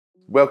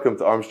Welcome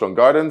to Armstrong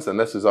Gardens, and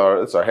this is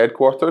our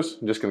headquarters.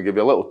 I'm just going to give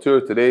you a little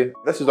tour today.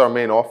 This is our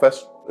main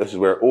office. This is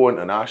where Owen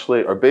and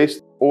Ashley are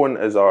based. Owen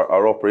is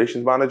our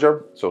operations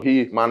manager, so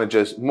he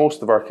manages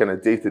most of our kind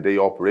of day-to-day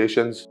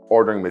operations,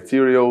 ordering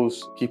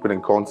materials, keeping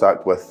in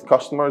contact with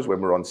customers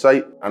when we're on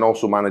site, and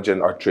also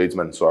managing our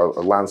tradesmen, so our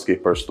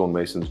landscapers,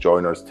 stonemasons,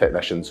 joiners,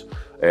 technicians,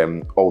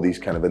 all these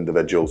kind of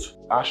individuals.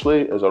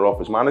 Ashley is our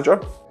office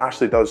manager.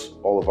 Ashley does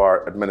all of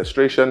our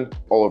administration,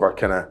 all of our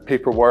kind of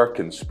paperwork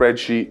and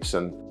spreadsheets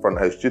and front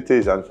house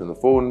duties, answering the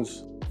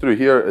phones. Through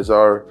here is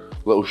our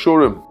little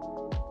showroom.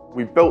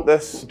 We built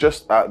this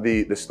just at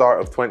the start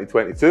of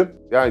 2022.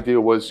 The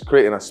idea was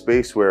creating a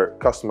space where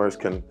customers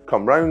can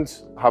come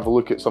round, have a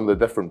look at some of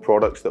the different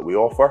products that we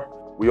offer.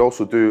 We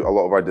also do a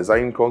lot of our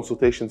design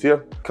consultations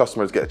here.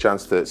 Customers get a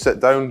chance to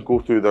sit down, go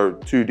through their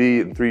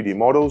 2D and 3D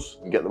models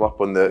and get them up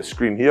on the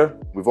screen here.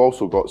 We've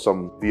also got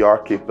some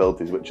VR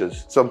capabilities, which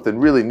is something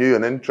really new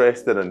and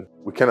interesting, and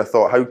we kind of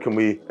thought, how can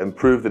we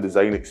improve the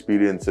design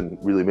experience and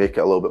really make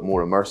it a little bit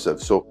more immersive?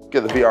 So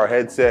get the VR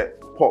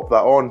headset, pop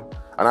that on,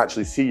 and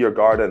actually see your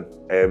garden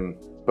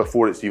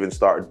before it's even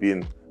started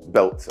being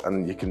built,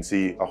 and you can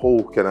see a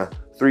whole kind of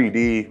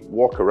 3D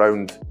walk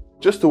around.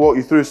 Just to walk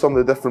you through some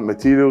of the different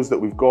materials that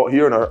we've got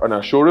here in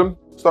our showroom.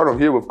 Starting off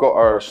here, we've got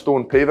our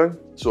stone paving.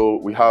 So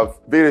we have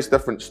various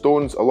different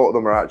stones. A lot of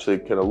them are actually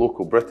kind of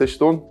local British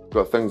stone. We've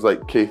got things like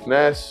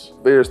Caithness,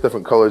 various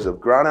different colours of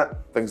granite,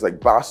 things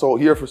like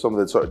basalt here for some of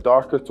the sort of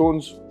darker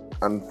tones.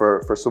 And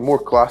for some more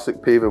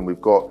classic paving,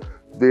 we've got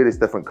various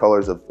different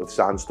colours of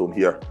sandstone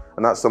here.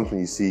 And that's something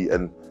you see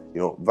in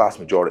vast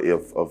majority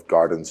of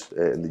gardens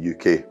in the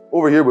UK.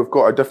 Over here, we've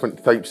got our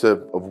different types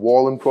of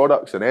walling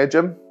products and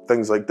edging.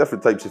 Things like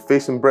different types of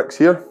facing bricks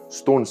here,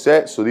 stone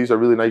sets, so these are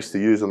really nice to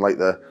use on like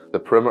the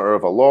perimeter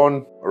of a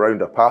lawn,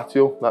 around a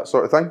patio, that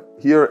sort of thing.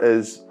 Here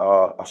is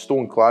a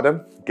stone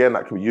cladding. Again,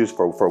 that can be used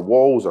for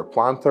walls or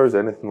planters,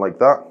 anything like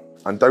that.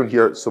 And down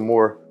here, some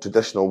more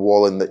traditional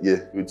walling that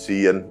you would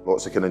see in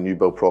lots of kind of new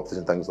build properties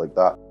and things like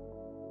that.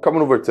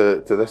 Coming over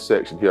to this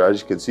section here,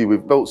 as you can see,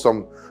 we've built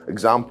some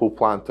example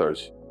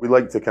planters. We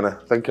like to kind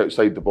of think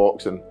outside the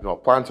box, and a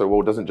planter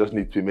wall doesn't just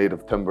need to be made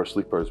of timber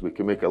sleepers. We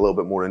can make it a little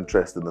bit more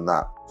interesting than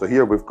that. So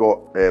here we've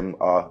got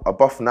a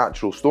buff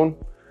natural stone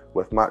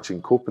with matching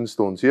coping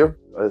stones here.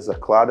 There's a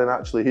cladding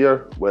actually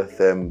here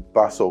with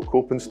basalt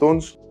coping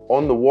stones.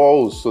 On the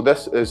walls, so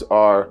this is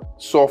our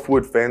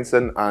softwood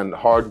fencing and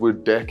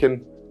hardwood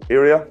decking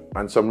area,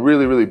 and some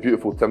really, really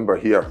beautiful timber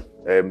here.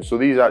 So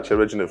these actually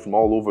originate from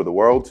all over the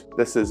world.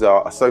 This is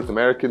a South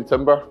American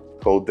timber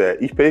called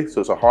Ipe,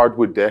 so it's a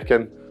hardwood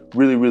decking.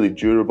 Really, really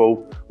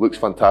durable, looks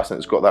fantastic.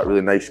 It's got that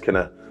really nice kind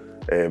of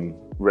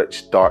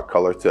rich dark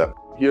colour to it.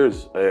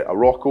 Here's a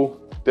Rocco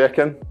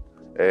decking.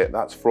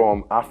 That's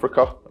from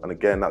Africa, and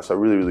again, that's a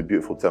really, really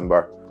beautiful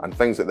timber. And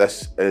things like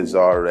this is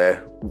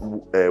our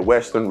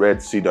Western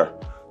red cedar.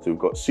 So we've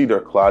got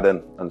cedar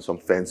cladding and some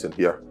fencing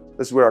here.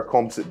 This is where our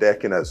composite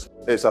decking is.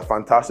 It's a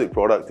fantastic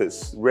product.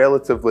 It's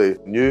relatively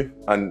new,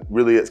 and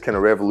really it's kind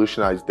of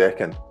revolutionised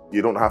decking.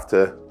 You don't have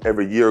to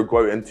every year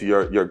go out into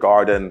your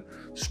garden,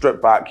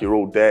 strip back your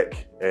old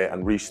deck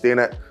and restain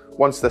it.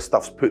 Once this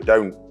stuff's put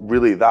down,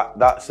 really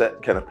that's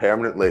it kind of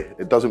permanently.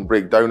 It doesn't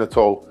break down at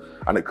all,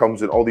 and it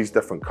comes in all these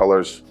different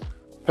colours.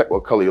 Pick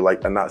what colour you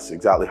like, and that's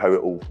exactly how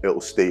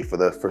it'll stay for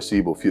the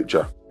foreseeable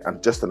future.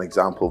 And just an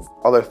example of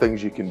other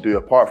things you can do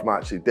apart from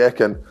actually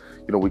decking,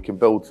 we can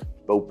build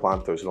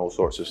planters and all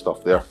sorts of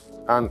stuff there.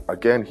 And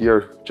again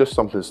here, just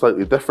something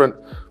slightly different.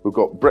 We've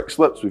got brick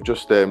slips, we've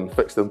just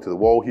fixed them to the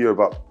wall here,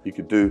 but you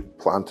could do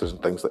planters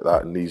and things like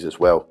that in these as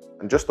well.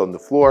 And just on the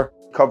floor,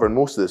 covering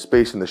most of the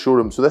space in the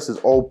showroom, so this is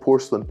all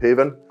porcelain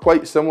paving.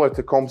 Quite similar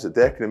to composite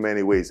decking in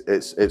many ways.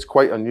 It's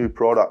quite a new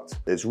product.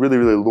 It's really,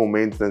 really low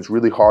maintenance,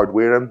 really hard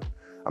wearing.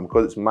 And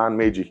because it's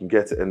man-made, you can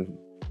get it in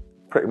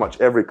pretty much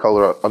every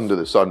colour under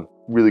the sun.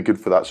 Really good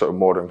for that sort of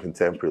modern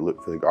contemporary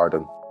look for the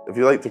garden. If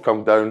you'd like to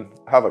come down,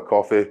 have a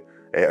coffee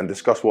and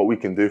discuss what we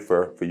can do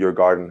for your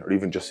garden, or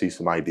even just see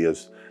some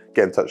ideas,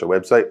 get in touch with our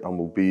website and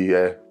we'll be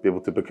able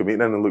to book a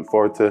meeting and look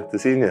forward to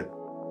seeing you.